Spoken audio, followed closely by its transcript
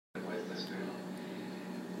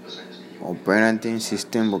Operating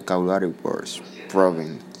system vocabulary words: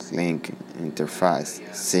 program, link, interface,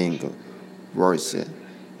 single, wordset,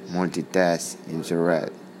 multitask,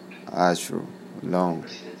 interact, Azure, long,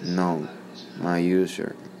 known, my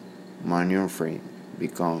user, maneuvering,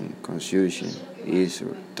 become, confusion,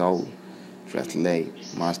 issue, tool, translate,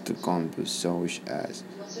 master compute such as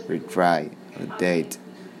retry, update,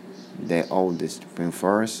 the oldest,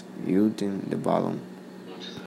 reinforce, using the balance.